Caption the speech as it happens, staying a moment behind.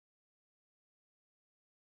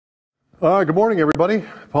Good morning, everybody.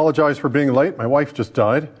 Apologize for being late. My wife just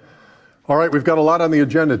died. All right, we've got a lot on the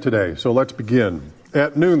agenda today, so let's begin.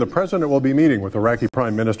 At noon, the President will be meeting with Iraqi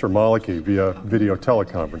Prime Minister Maliki via video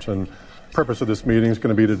teleconference. And the purpose of this meeting is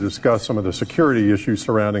going to be to discuss some of the security issues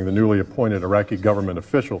surrounding the newly appointed Iraqi government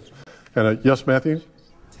officials. And yes, Matthew?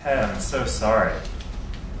 Ted, I'm so sorry.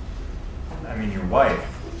 I mean, your wife.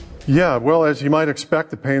 Yeah, well, as you might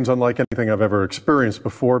expect, the pain's unlike anything I've ever experienced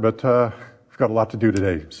before, but we've got a lot to do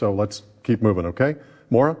today, so let's keep moving, okay?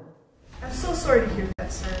 Maura? I'm so sorry to hear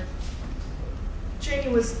that, sir.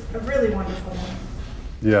 Janie was a really wonderful woman.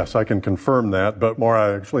 Yes, I can confirm that, but Maura,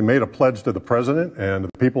 I actually made a pledge to the President and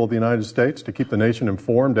the people of the United States to keep the nation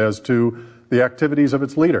informed as to the activities of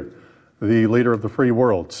its leader, the leader of the free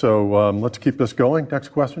world. So let's keep this going. Next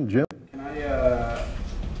question, Jim? Can I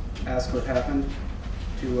ask what happened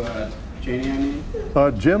to Janie, I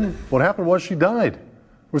mean? Jim, what happened was she died.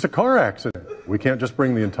 It was a car accident. We can't just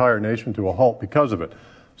bring the entire nation to a halt because of it.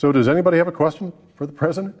 So does anybody have a question for the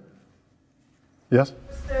President? Yes?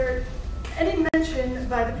 Was there any mention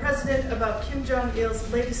by the President about Kim Jong-il's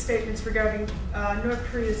latest statements regarding North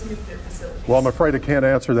Korea's nuclear facilities? Well, I'm afraid I can't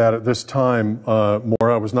answer that at this time,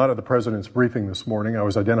 Maura. I was not at the President's briefing this morning. I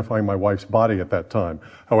was identifying my wife's body at that time.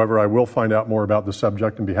 However, I will find out more about the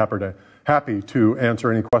subject and be happy to answer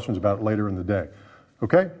any questions about it later in the day.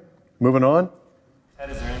 Okay? Moving on. Ted,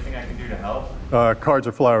 is there anything I can do to help? Cards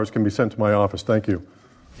or flowers can be sent to my office. Thank you.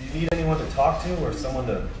 Do you need anyone to talk to or someone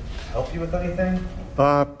to help you with anything?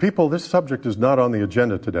 People, this subject is not on the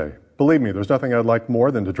agenda today. Believe me, there's nothing I'd like more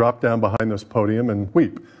than to drop down behind this podium and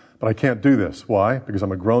weep. But I can't do this. Why? Because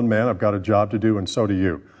I'm a grown man, I've got a job to do, and so do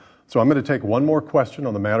you. So I'm going to take one more question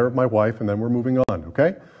on the matter of my wife, and then we're moving on,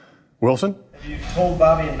 okay? Wilson? Have you told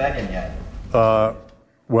Bobby and Megan yet?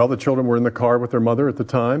 Well, the children were in the car with their mother at the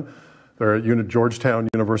time. They're at Georgetown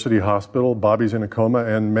University Hospital. Bobby's in a coma,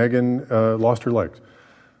 and Megan lost her legs.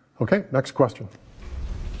 Okay, next question.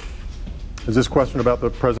 Is this question about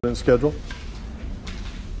the President's schedule?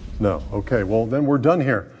 No. Okay, well, then we're done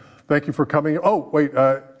here. Thank you for coming. Oh, wait,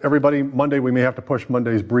 everybody, Monday, we may have to push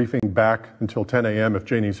Monday's briefing back until 10 a.m. if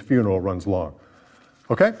Janie's funeral runs long.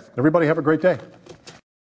 Okay, everybody have a great day.